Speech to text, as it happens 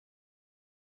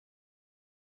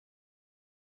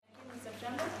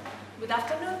Good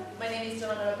afternoon, my name is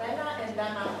Giovanna Rotella and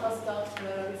I'm a postdoc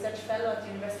research fellow at the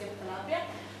University of Calabria.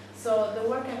 So the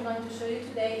work I'm going to show you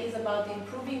today is about the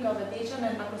improving of adhesion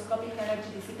and macroscopic energy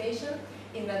dissipation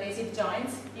in adhesive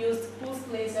joints used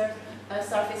pulsed laser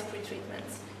surface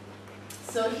pretreatments.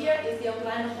 So here is the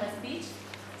outline of my speech.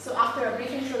 So after a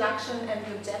brief introduction and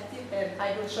the objective,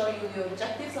 I will show you the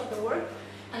objectives of the work,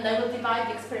 and I will divide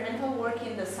the experimental work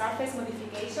in the surface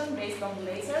modification based on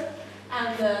the laser,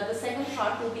 and the second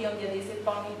part will be on the adhesive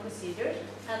bonding procedure,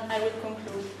 and I will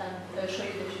conclude and show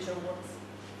you the future works.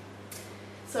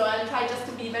 So I'll try just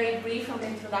to be very brief on the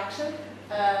introduction,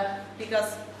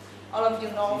 because all of you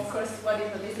know, of course, what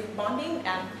is adhesive bonding,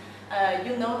 and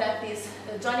you know that this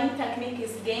joining technique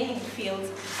is gaining field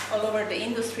all over the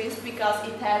industries because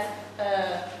it has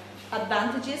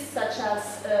advantages such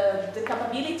as the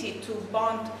capability to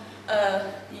bond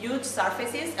huge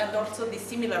surfaces and also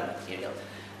dissimilar material.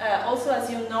 Also, as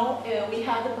you know, we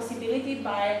have the possibility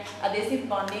by adhesive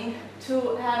bonding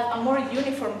to have a more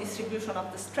uniform distribution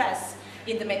of the stress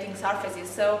in the mating surfaces.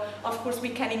 So, of course, we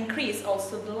can increase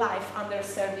also the life under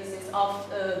services of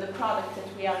the product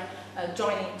that we are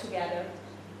joining together.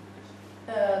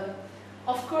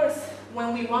 Of course,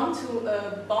 when we want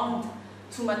to bond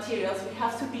two materials, we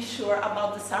have to be sure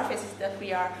about the surfaces that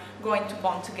we are going to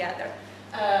bond together.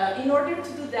 In order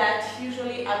to do that,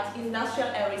 usually at industrial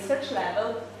and research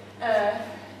level,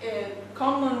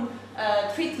 common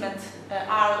treatments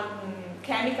are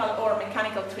chemical or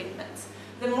mechanical treatments.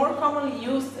 The more commonly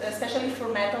used, especially for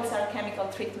metals, are chemical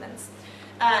treatments.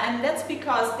 And that's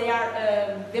because they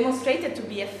are demonstrated to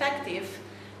be effective.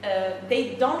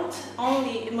 They don't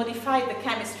only modify the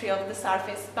chemistry of the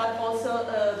surface, but also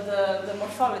the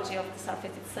morphology of the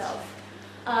surface itself.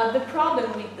 The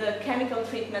problem with the chemical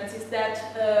treatments is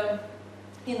that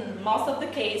in most of the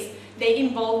case, they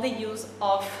involve the use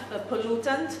of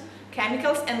pollutant,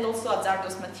 chemicals, and also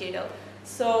hazardous material.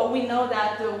 So we know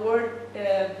that the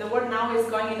world now is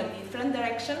going in a different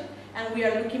direction, and we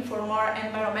are looking for more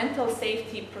environmental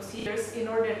safety procedures in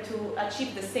order to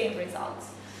achieve the same results.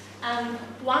 And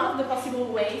one of the possible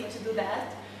ways to do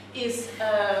that is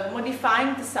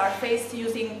modifying the surface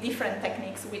using different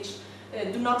techniques which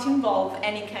do not involve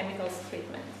any chemicals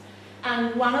treatment.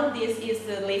 And one of these is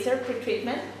the laser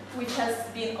pretreatment, which has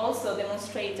been also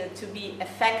demonstrated to be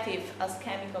effective as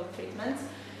chemical treatments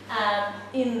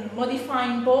in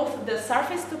modifying both the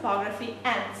surface topography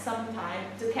and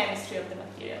sometimes the chemistry of the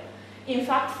material. In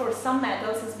fact, for some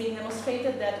metals, it's been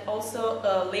demonstrated that also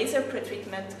laser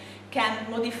pretreatment can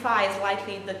modify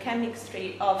slightly the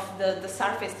chemistry of the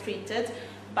surface treated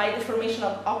by the formation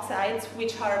of oxides,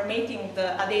 which are mating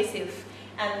the adhesive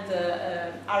and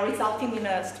are resulting in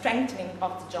a strengthening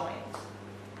of the joint.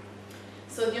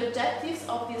 So the objectives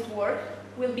of this work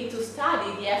will be to study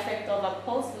the effect of a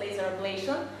pulsed laser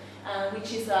ablation,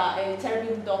 which is a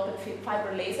terbium-doped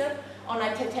fiber laser, on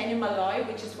a titanium alloy,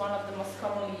 which is one of the most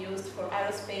commonly used for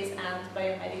aerospace and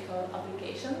biomedical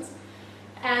applications.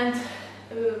 And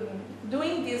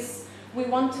doing this, we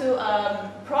want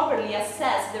to properly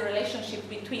assess the relationship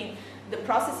between the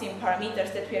processing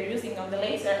parameters that we are using on the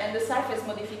laser and the surface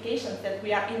modifications that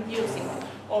we are inducing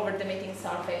over the mating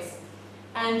surface.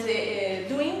 And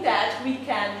doing that, we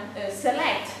can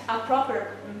select a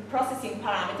proper processing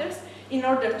parameters in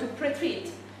order to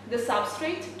pretreat the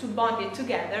substrate, to bond it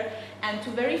together, and to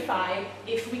verify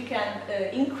if we can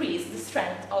increase the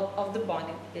strength of the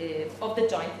bonding of the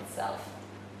joint itself.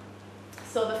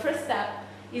 So the first step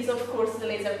is, of course, the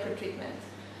laser pretreatment.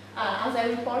 As I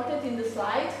reported in the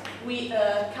slide, we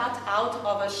cut out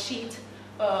of a sheet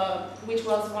which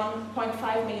was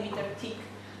 1.5 millimeter thick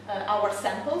our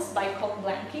samples by cold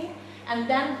blanking, and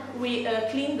then we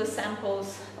cleaned the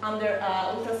samples under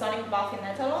ultrasonic bath in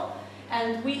ethanol,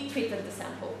 and we treated the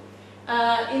sample.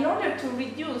 In order to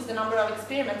reduce the number of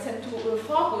experiments and to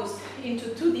focus into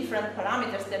two different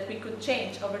parameters that we could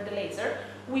change over the laser,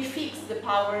 we fixed the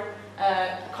power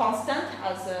constant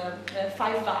as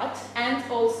 5 watt, and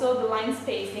also the line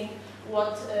spacing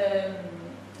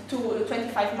to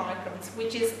 25 microns,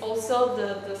 which is also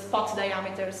the spot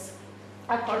diameters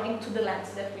according to the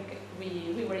lens that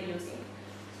we were using.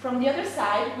 From the other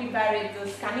side, we varied the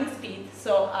scanning speed,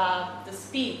 so the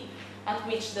speed at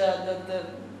which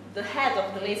the head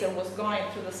of the laser was going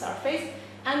through the surface,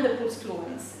 and the pulse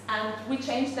fluence. And we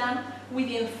changed them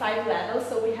within 5 levels,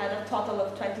 so we had a total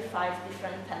of 25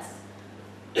 different tests.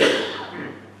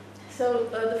 So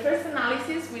the first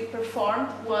analysis we performed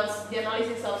was the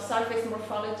analysis of surface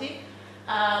morphology.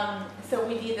 So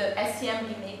we did SEM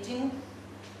imaging,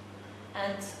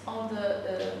 and on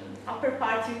the upper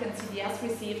part you can see the as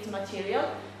received material,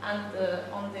 and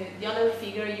on the other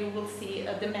figure you will see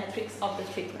the metrics of the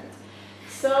treatment.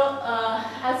 So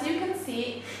as you can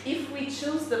see, if we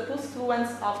choose the pulse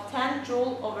fluence of 10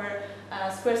 joule over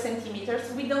square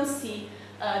centimeters, we don't see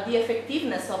the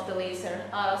effectiveness of the laser.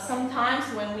 Sometimes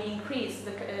when we increase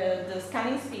the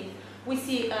scanning speed, we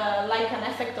see like an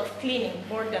effect of cleaning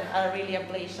more than a really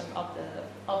ablation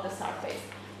of the surface.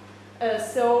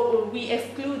 So we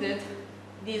excluded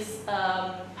these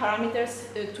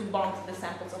parameters to bond the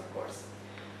samples, of course.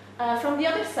 From the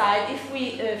other side, if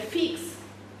we fix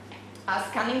a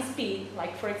scanning speed,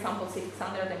 like for example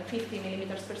 650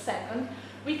 millimeters per second,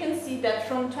 we can see that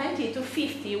from 20 to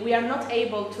 50 we are not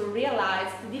able to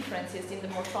realize the differences in the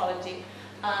morphology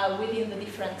within the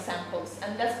different samples.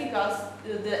 And that's because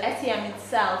the SEM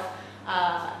itself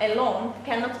alone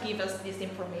cannot give us this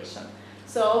information.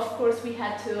 So of course we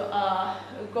had to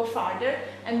go further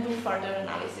and do further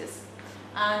analysis.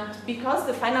 And because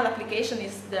the final application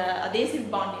is the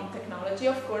adhesive bonding technology,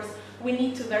 of course, we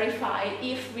need to verify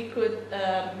if we could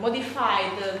modify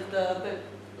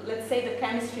let's say, the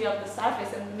chemistry of the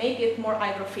surface and make it more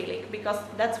hydrophilic, because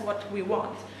that's what we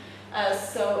want.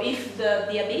 So if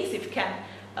the adhesive can,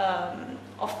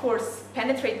 of course,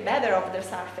 penetrate better of the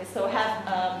surface, so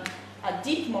have a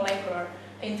deep molecular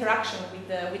interaction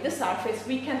with the surface,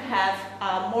 we can have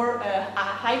a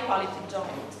high quality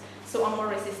joint, so a more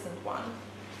resistant one.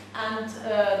 And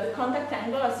the contact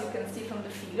angle, as you can see from the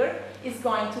figure, is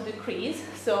going to decrease,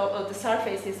 so the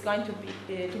surface is going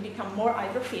to become more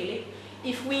hydrophilic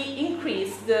if we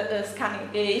increase the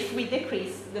if we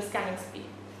decrease the scanning speed.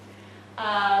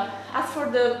 As for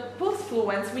the pulse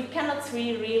fluence, we cannot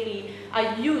see really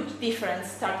a huge difference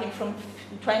starting from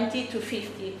 20 to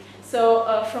 50.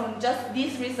 So from just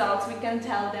these results, we can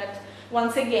tell that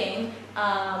once again,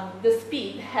 the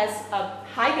speed has a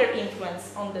higher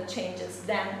influence on the changes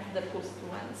than the pulse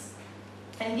fluence.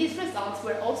 And these results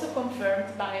were also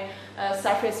confirmed by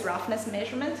surface roughness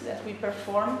measurement that we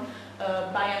performed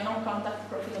by a non-contact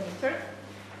profilometer.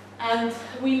 And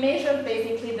we measured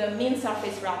basically the mean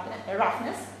surface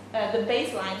roughness. The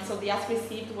baseline, so the as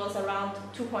received, was around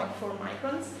 2.4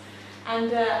 microns.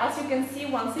 And as you can see,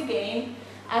 once again,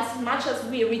 as much as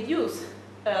we reduce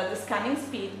the scanning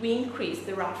speed, we increase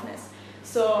the roughness.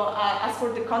 So as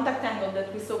for the contact angle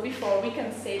that we saw before, we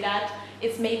can say that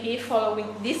it's maybe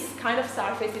following, this kind of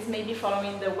surface is maybe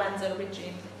following the Wenzel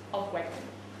regime of wetting.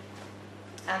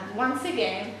 And once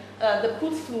again, the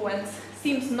pulse fluence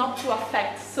seems not to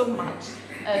affect so much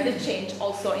the change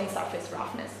also in surface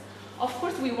roughness. Of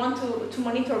course, we want to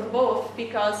monitor both,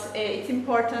 because it's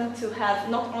important to have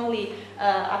not only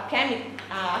a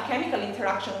chemical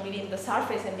interaction within the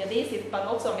surface and the adhesive, but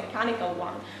also a mechanical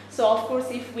one. So of course,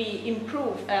 if we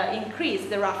increase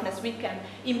the roughness, we can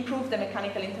improve the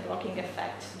mechanical interlocking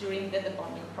effect during the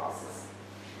debonding process.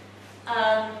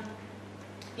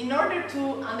 In order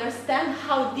to understand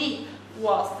how deep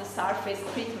was the surface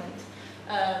treatment,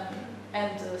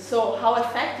 so how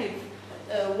effective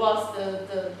was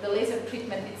the laser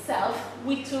treatment itself,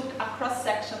 we took a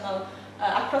cross-section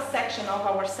of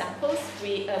our samples.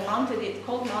 We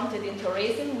cold mounted into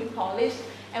resin, we polished,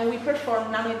 and we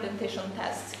performed nano-indentation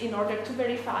tests in order to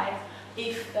verify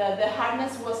if the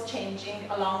hardness was changing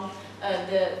along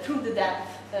through the depth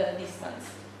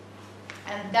distance.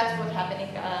 And that's what's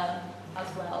happening as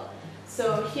well.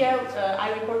 So here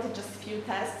I reported just a few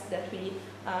tests that we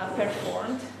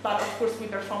performed, but of course we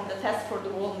performed the test for the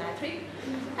whole metric,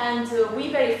 and we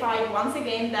verified once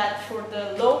again that for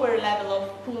the lower level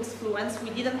of pulse fluence we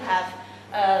didn't have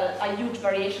a huge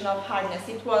variation of hardness.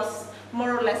 It was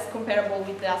more or less comparable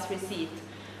with the as received.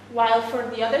 While for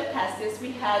the other tests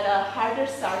we had a harder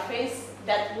surface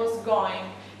that was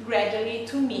going gradually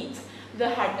to meet the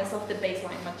hardness of the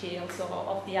baseline material, so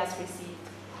of the as received.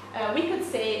 We could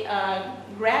say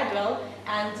gradual,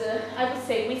 and I would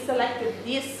say we selected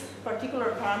these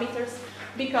particular parameters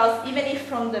because even if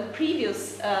from the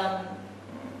previous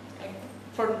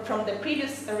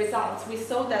results we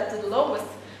saw that the lowest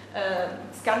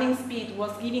scanning speed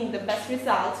was giving the best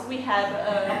results, we had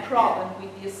a problem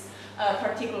with this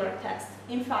particular test.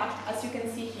 In fact, as you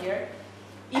can see here,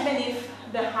 even if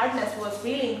the hardness was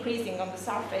really increasing on the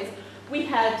surface, we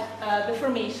had the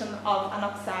formation of an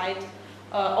oxide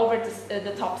over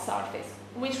the top surface,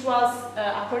 which was,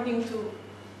 according to,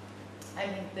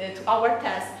 to our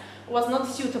test, was not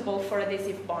suitable for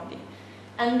adhesive bonding.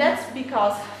 And that's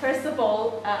because, first of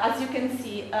all, as you can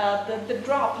see, the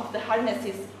drop of the hardness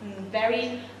is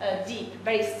very deep,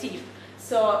 very steep.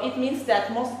 So it means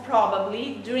that most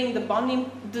probably during the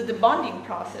bonding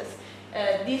process,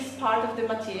 this part of the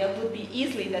material would be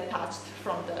easily detached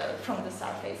from the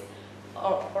surface,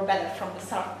 or better, from the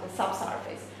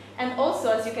subsurface. And also,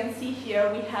 as you can see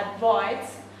here, we had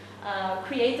voids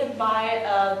created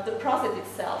by the process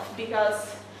itself,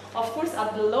 because of course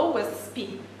at the lowest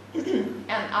speed and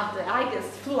at the highest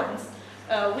fluence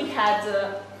we had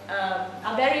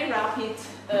a very rapid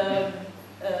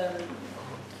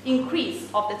increase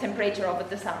of the temperature of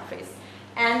the surface,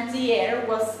 and the air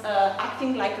was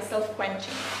acting like a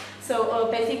self-quenching. So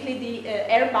basically the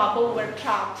air bubble were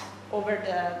trapped over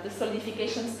the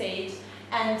solidification stage,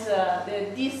 and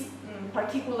this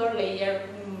particular layer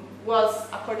was,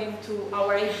 according to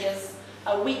our ideas,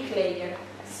 a weak layer.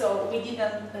 So we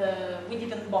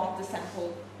didn't bond the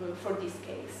sample for this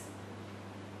case.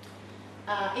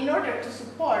 In order to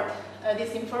support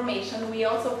this information, we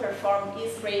also performed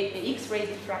X-ray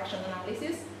diffraction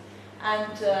analysis,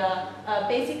 and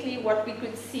basically what we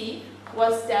could see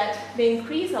was that the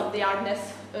increase of the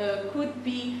hardness could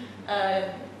be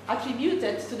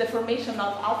attributed to the formation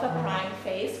of alpha prime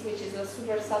phase, which is a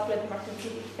supersaturated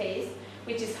martensitic phase,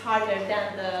 which is harder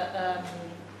than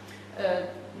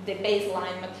the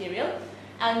baseline material.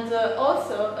 And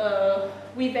also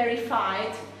we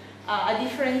verified a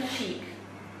different peak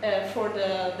for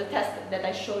the test that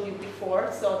I showed you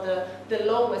before, so the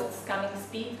lowest scanning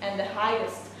speed and the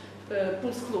highest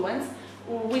pulse fluence,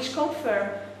 which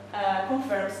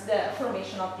confirms the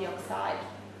formation of the oxide.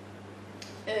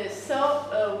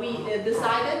 So we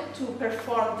decided to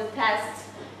perform the test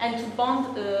and to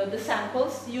bond the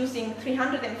samples using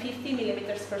 350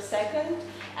 millimeters per second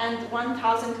and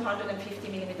 1,250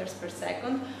 millimeters per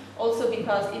second, also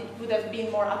because it would have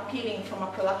been more appealing from a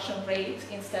production rate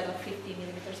instead of 50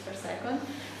 millimeters per second.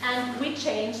 And we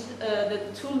changed the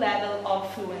two level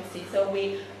of fluency. So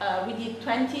we did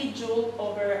 20 joule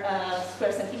over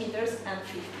square centimeters and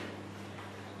 50.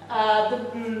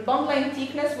 The bond line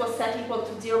thickness was set equal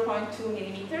to 0.2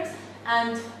 millimeters,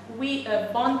 and we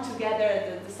bond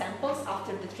together the samples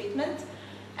after the treatment,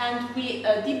 and we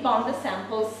debond the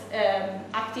samples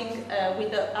acting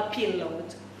with a pill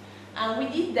load. And we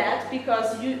did that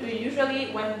because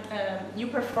usually when you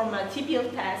perform a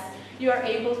TPL test, you are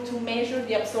able to measure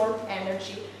the absorbed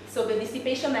energy, so the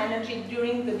dissipation energy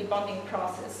during the debonding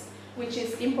process, which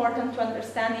is important to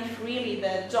understand if really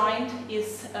the joint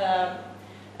is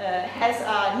has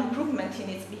an improvement in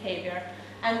its behavior.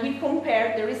 And we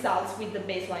compared the results with the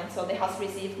baseline, so the has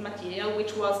received material,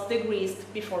 which was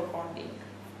degreased before bonding.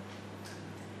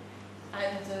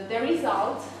 And the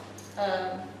result,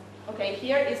 okay,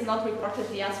 here is not reported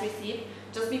the as received,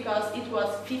 just because it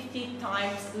was 50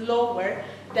 times lower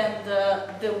than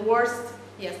the worst,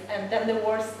 yes, and than the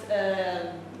worst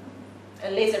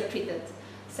laser-treated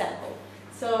sample.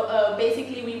 So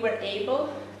basically, we were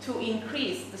able to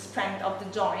increase the strength of the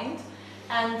joint.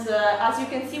 And as you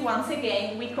can see, once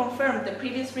again, we confirmed the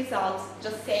previous results,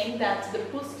 just saying that the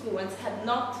pulse fluence had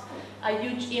not a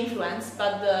huge influence,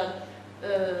 but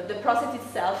the process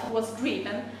itself was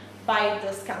driven by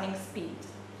the scanning speed.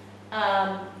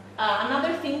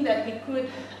 Another thing that we could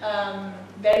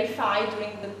verify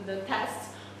during the test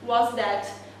was that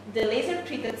the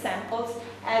laser-treated samples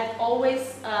had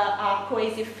always a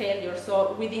cohesive failure,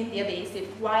 so within the adhesive,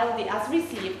 while the as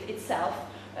received itself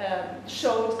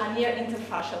showed a near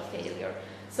interfacial failure.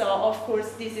 So of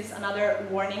course this is another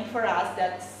warning for us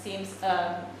that seems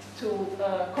to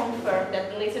confirm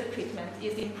that the laser treatment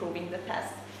is improving the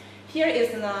test. Here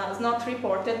is not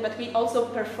reported, but we also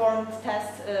performed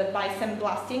tests by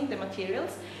sandblasting the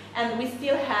materials, and we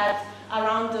still had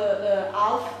around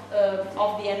half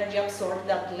of the energy absorbed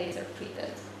that the laser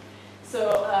treated. So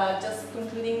just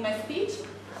concluding my speech,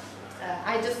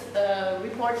 I just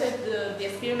reported the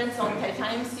experiments on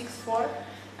titanium 6-4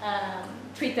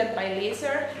 treated by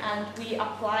laser, and we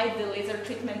applied the laser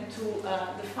treatment to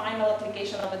the final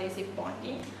application of adhesive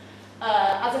bonding.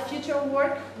 As a future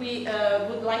work, we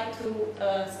would like to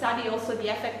study also the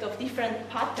effect of different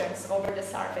patterns over the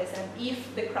surface, and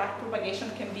if the crack propagation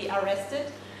can be arrested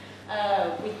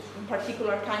with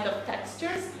particular kind of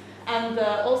textures. And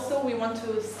also we want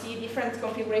to see different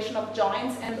configuration of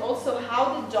joints, and also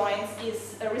how the joints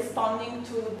is responding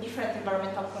to different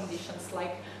environmental conditions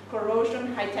like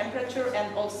corrosion, high temperature,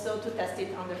 and also to test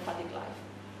it under fatigue life.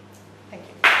 Thank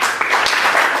you.